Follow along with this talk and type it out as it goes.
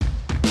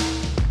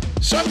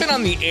So I've been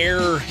on the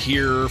air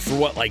here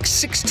for like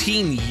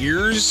 16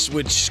 years,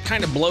 which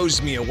kind of blows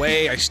me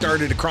away. I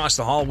started across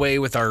the hallway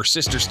with our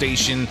sister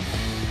station,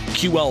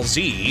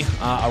 QLZ,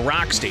 a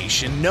rock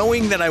station,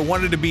 knowing that I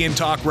wanted to be in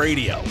talk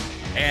radio.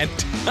 And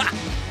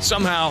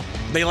somehow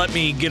they let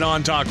me get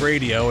on talk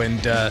radio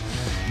and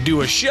do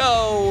a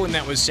show, and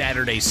that was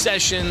Saturday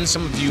Session.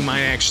 Some of you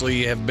might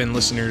actually have been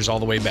listeners all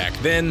the way back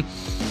then.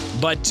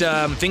 But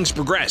things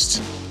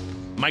progressed.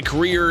 My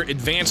career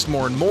advanced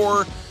more and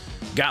more.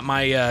 Got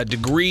my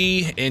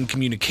degree in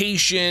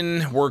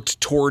communication, worked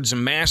towards a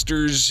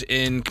master's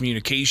in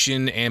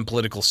communication and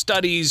political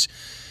studies,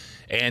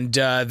 and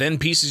then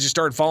pieces just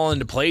started falling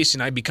into place,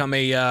 and I become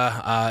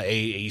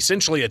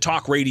essentially a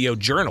talk radio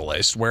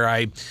journalist where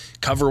I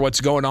cover what's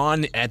going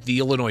on at the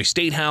Illinois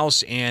State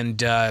House and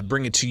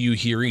bring it to you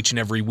here each and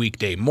every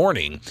weekday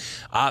morning.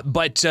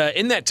 But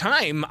in that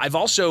time, I've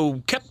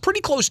also kept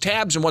pretty close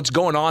tabs on what's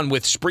going on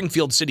with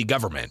Springfield city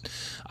government.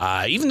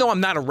 Even though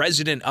I'm not a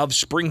resident of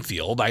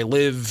Springfield, I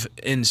live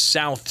in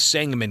South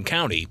Sangamon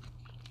County,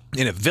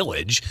 in a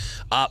village,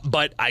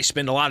 but I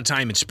spend a lot of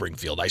time in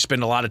Springfield. I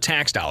spend a lot of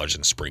tax dollars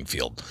in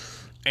Springfield.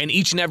 And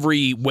each and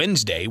every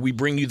Wednesday, we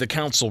bring you the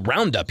Council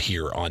Roundup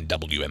here on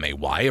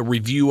WMAY, a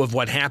review of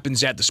what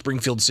happens at the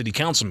Springfield City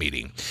Council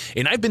meeting.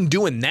 And I've been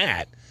doing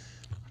that,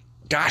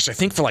 gosh, I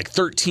think for like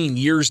 13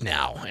 years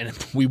now. And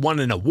we won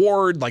an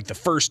award like the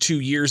first 2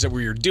 years that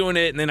we were doing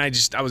it. And then I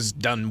was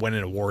done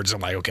winning awards.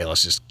 I'm like, okay,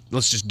 let's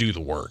just do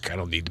the work. I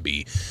don't need to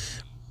be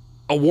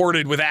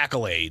awarded with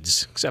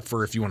accolades, except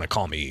for if you want to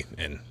call me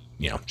and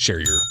share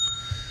your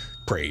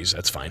praise.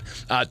 That's fine.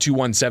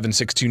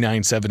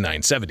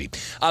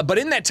 217-629-7970. But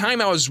in that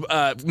time, I was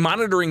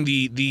monitoring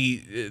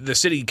the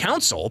city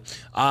council.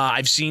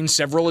 I've seen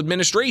several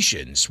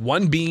administrations,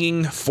 one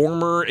being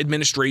former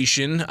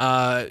administration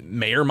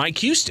Mayor Mike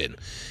Houston.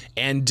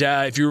 And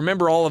if you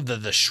remember all of the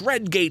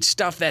Shredgate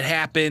stuff that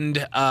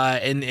happened,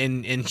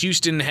 and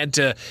Houston had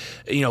to,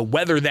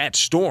 weather that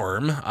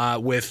storm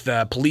with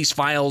police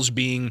files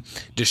being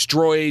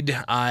destroyed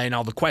and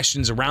all the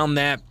questions around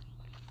that.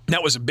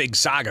 That was a big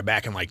saga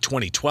back in like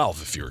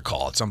 2012, if you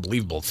recall. It's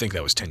unbelievable to think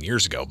that was 10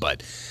 years ago.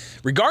 But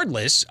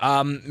regardless,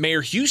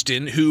 Mayor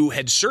Houston, who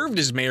had served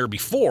as mayor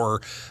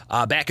before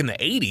back in the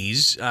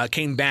 80s,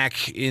 came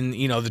back in, the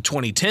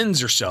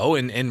 2010s or so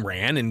and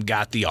ran and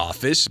got the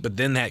office. But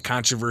then that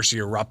controversy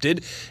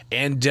erupted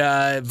and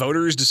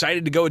voters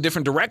decided to go a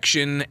different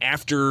direction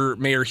after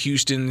Mayor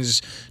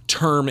Houston's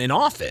term in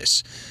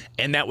office.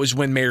 And that was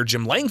when Mayor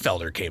Jim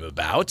Langfelder came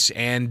about.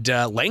 And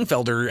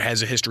Langfelder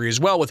has a history as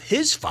well with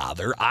his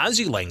father,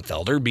 Ozzie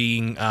Langfelder,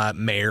 being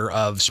mayor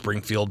of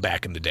Springfield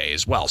back in the day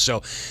as well. So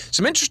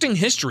some interesting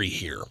history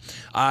here.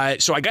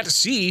 So I got to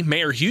see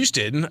Mayor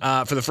Houston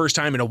for the first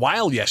time in a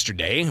while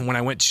yesterday when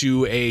I went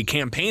to a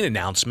campaign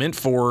announcement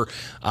for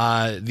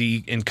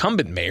the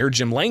incumbent mayor,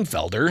 Jim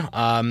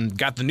Langfelder.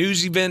 Got the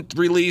news event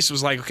release,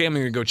 was like, okay, I'm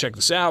going to go check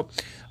this out.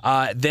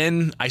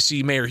 Then I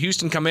see Mayor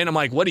Houston come in. I'm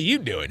like, what are you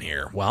doing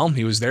here? Well,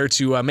 he was there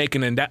to make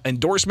an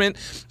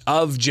endorsement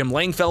of Jim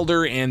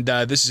Langfelder, and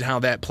this is how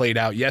that played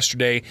out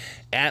yesterday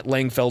at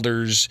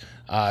Langfelder's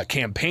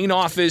campaign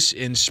office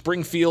in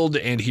Springfield,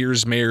 and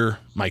here's Mayor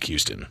Mike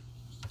Houston.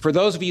 For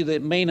those of you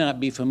that may not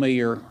be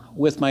familiar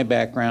with my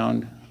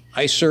background,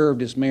 I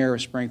served as mayor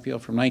of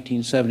Springfield from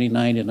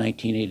 1979 to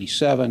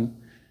 1987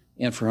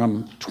 and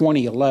from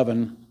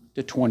 2011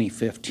 to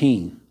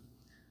 2015.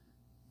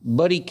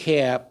 Buddy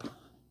Capp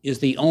is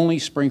the only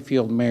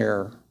Springfield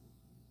mayor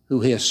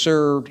who has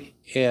served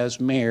as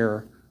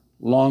mayor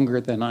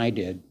longer than I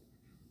did.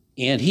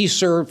 And he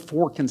served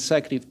 4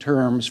 consecutive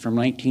terms from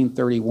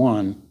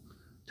 1931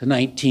 to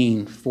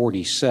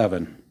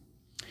 1947.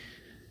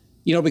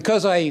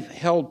 Because I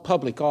held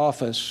public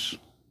office,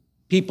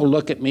 people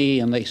look at me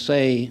and they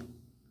say,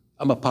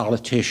 I'm a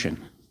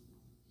politician.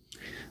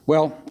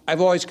 Well,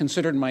 I've always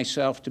considered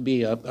myself to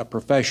be a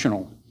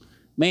professional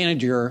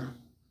manager.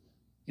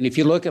 And if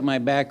you look at my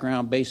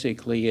background,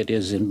 basically it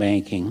is in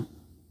banking.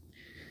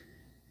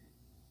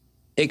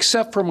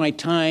 Except for my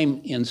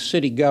time in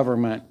city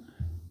government,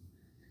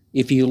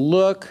 if you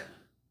look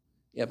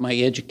at my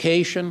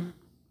education,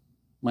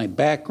 my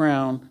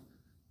background,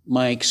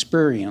 my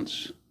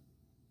experience,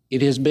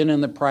 it has been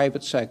in the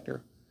private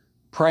sector,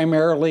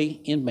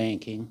 primarily in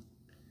banking.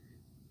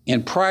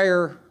 And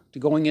prior to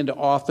going into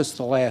office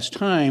the last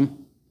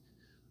time,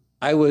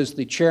 I was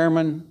the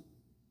chairman,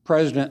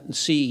 president, and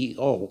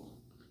CEO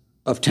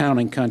of Town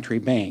and Country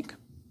Bank.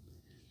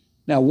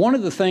 Now, one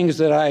of the things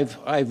that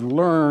I've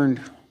learned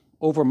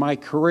over my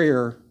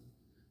career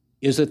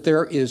is that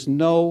there is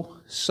no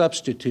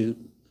substitute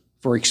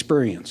for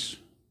experience.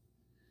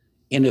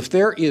 And if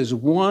there is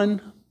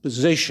one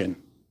position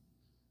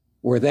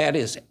where that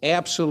is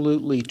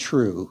absolutely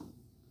true,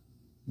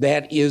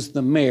 that is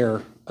the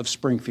mayor of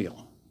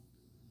Springfield.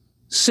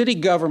 City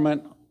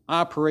government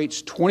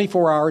operates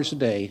 24 hours a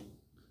day,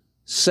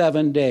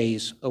 7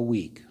 days a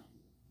week.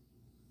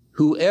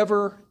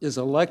 Whoever is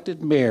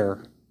elected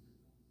mayor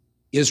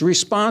is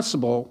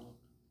responsible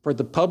for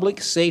the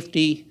public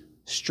safety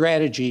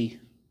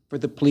strategy for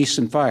the police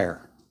and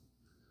fire.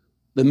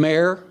 The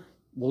mayor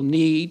will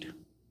need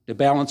to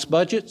balance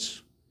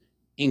budgets,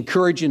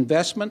 encourage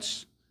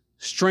investments,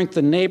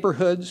 strengthen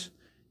neighborhoods,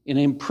 and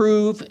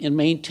improve and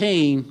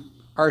maintain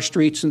our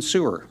streets and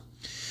sewer.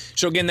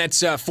 So again,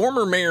 that's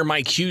former Mayor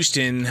Mike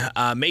Houston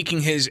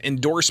making his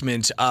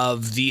endorsement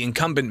of the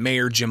incumbent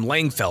Mayor Jim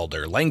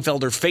Langfelder.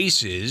 Langfelder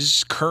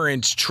faces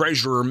current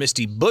Treasurer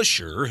Misty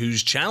Buscher,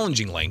 who's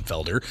challenging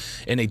Langfelder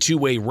in a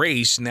two-way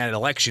race, and that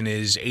election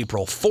is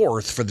April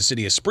 4th for the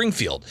city of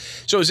Springfield.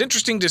 So it was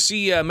interesting to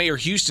see Mayor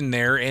Houston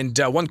there, and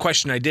one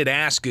question I did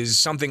ask is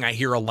something I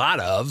hear a lot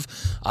of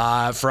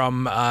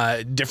from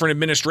different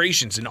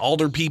administrations and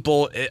alder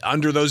people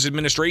under those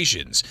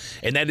administrations,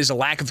 and that is a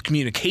lack of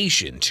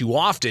communication. Too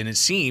often, it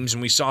seems,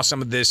 and we saw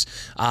some of this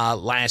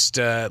last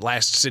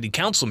city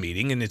council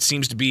meeting, and it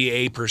seems to be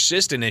a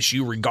persistent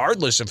issue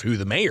regardless of who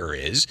the mayor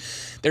is.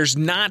 There's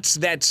not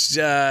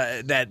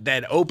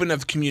that open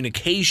of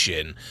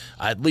communication,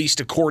 at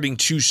least according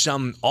to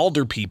some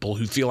alder people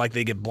who feel like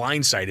they get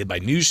blindsided by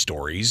news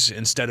stories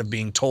instead of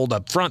being told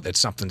up front that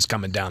something's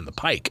coming down the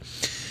pike.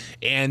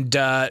 And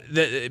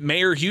the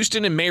Mayor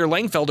Houston and Mayor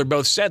Langfelder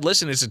both said,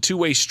 listen, it's a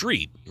two-way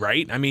street,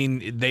 right? I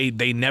mean,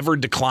 they never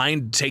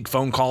declined to take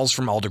phone calls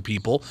from alder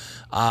people,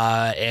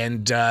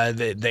 and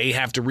they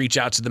have to reach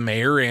out to the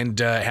mayor and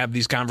have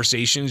these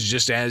conversations,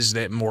 just as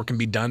that more can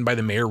be done by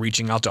the mayor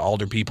reaching out to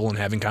alder people and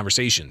having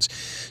conversations.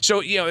 So,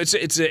 you know, it's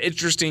an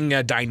interesting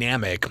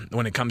dynamic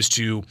when it comes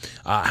to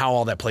how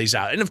all that plays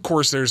out. And, of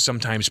course, there's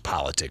sometimes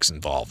politics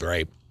involved,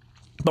 right?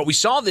 But we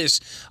saw this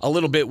a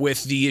little bit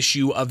with the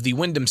issue of the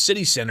Wyndham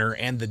City Center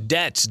and the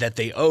debts that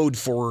they owed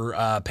for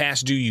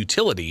past due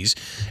utilities.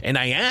 And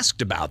I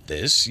asked about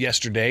this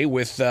yesterday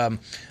with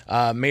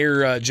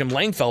Mayor Jim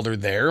Langfelder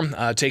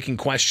there, taking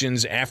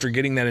questions after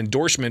getting that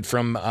endorsement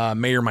from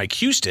Mayor Mike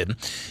Houston.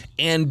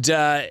 And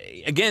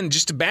again,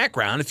 just a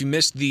background, if you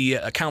missed the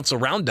council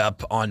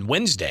roundup on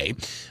Wednesday,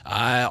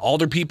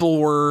 alder people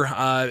were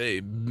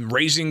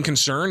raising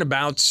concern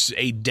about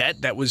a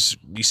debt that was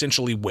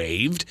essentially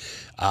waived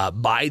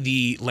by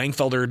the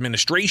Langfelder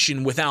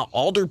administration without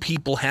alder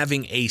people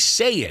having a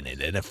say in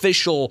it, an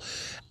official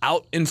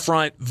out in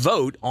front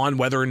vote on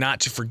whether or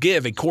not to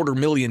forgive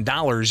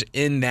 $250,000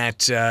 in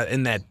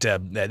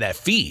that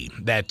fee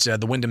that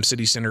the Wyndham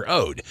City Center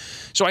owed.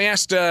 So I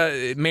asked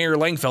Mayor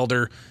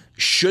Langfelder,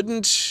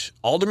 shouldn't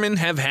aldermen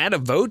have had a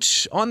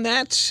vote on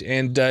that?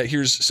 And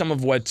here's some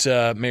of what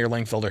Mayor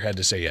Langfelder had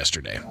to say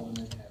yesterday.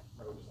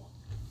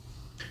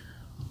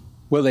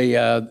 Well,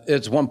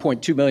 it's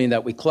 $1.2 million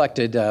that we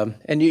collected,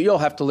 and you'll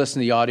have to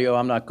listen to the audio.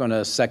 I'm not going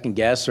to second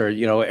guess, or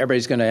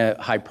everybody's going to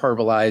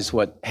hyperbolize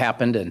what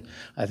happened. And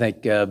I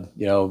think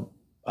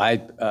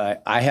I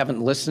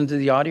haven't listened to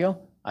the audio.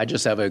 I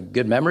just have a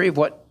good memory of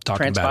what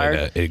transpired.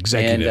 About an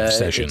executive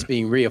session. It's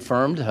being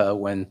reaffirmed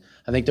when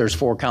I think there's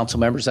 4 council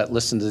members that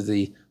listened to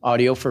the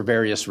audio for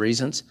various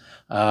reasons.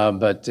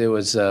 But it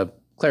was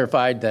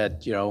clarified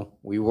that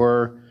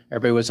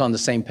everybody was on the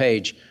same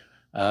page.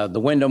 The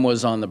Wyndham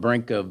was on the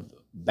brink of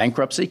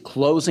bankruptcy,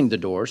 closing the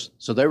doors,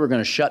 so they were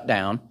going to shut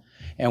down,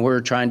 and we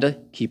were trying to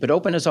keep it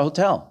open as a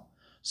hotel.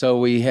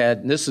 So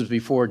this is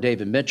before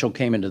David Mitchell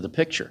came into the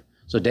picture.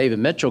 So David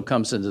Mitchell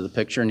comes into the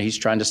picture, and he's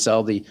trying to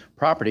sell the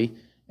property.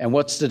 And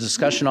what's the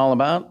discussion all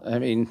about? I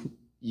mean,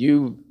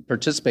 you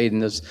participate in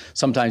this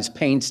sometimes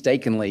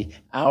painstakingly,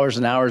 hours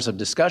and hours of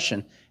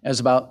discussion, as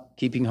about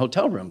keeping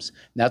hotel rooms.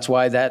 And that's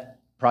why that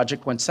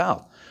project went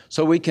south.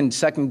 So we can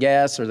second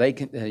guess, or they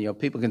can,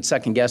 people can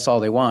second guess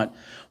all they want.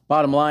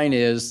 Bottom line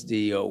is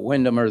the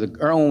Wyndham or the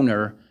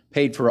owner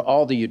paid for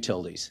all the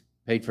utilities,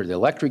 paid for the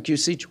electric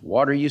usage,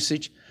 water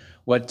usage.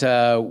 What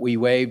we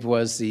waived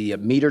was the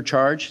meter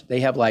charge. They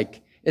have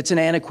it's an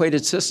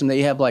antiquated system.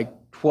 They have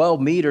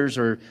 12 meters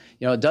or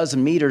a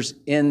dozen meters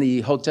in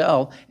the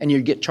hotel, and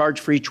you get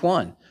charged for each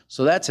one.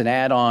 So that's an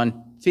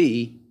add-on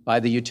fee by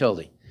the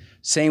utility.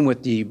 Same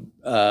with the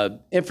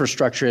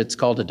infrastructure. It's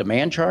called a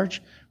demand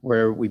charge,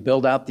 where we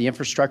build out the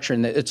infrastructure,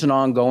 and it's an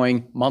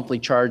ongoing monthly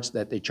charge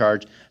that they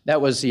charge.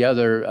 That was the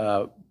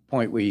other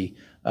point we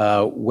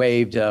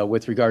waived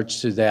with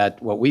regards to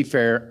that. What we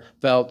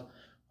felt,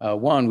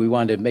 one, we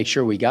wanted to make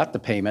sure we got the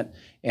payment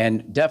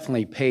and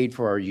definitely paid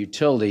for our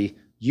utility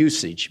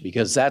usage,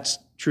 because that's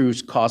true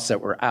costs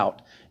that were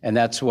out, and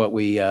that's what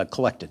we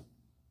collected.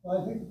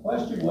 Well, I think the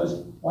question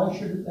was, why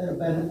shouldn't there have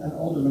been an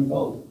alderman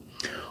vote?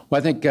 Well,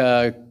 I think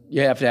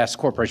you have to ask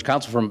the Corporation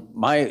Counsel.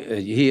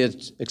 He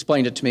has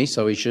explained it to me,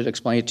 so he should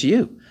explain it to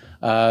you.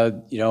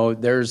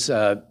 There's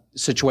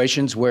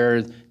situations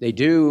where they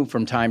do,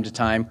 from time to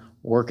time,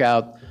 work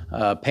out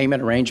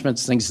payment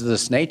arrangements, things of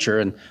this nature,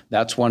 and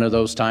that's one of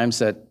those times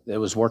that it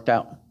was worked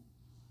out.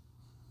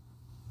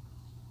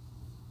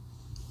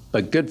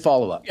 But good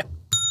follow-up. Yeah.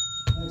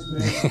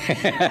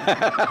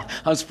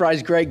 I'm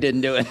surprised Greg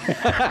didn't do it.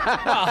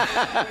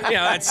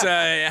 That's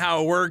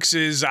how it works.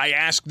 Is I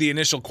asked the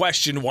initial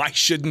question, why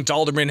shouldn't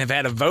aldermen have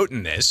had a vote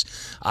in this?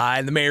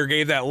 And the mayor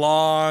gave that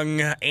long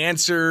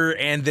answer,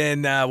 and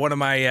then one of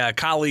my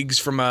colleagues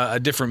from a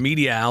different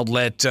media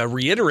outlet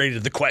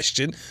reiterated the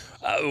question.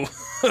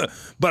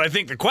 But I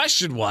think the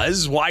question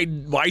was, why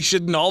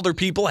shouldn't alder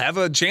people have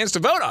a chance to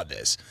vote on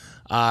this?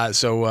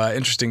 So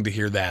interesting to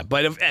hear that.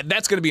 But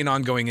that's going to be an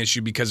ongoing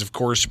issue because, of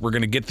course, we're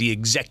going to get the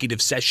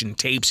executive session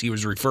tapes he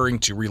was referring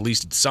to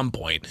released at some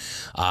point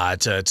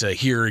to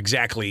hear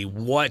exactly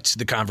what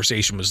the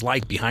conversation was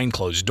like behind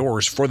closed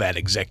doors for that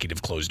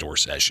executive closed door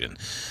session.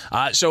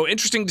 So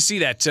interesting to see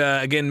that.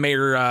 Again,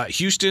 Mayor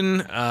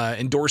Houston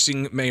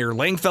endorsing Mayor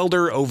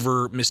Langfelder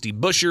over Misty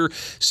Buscher,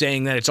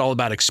 saying that it's all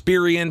about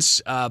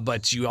experience,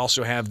 but you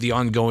also have the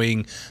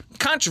ongoing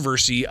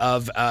controversy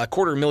of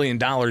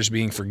 $250,000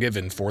 being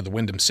forgiven for the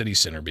Wyndham City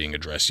Center being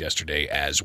addressed yesterday as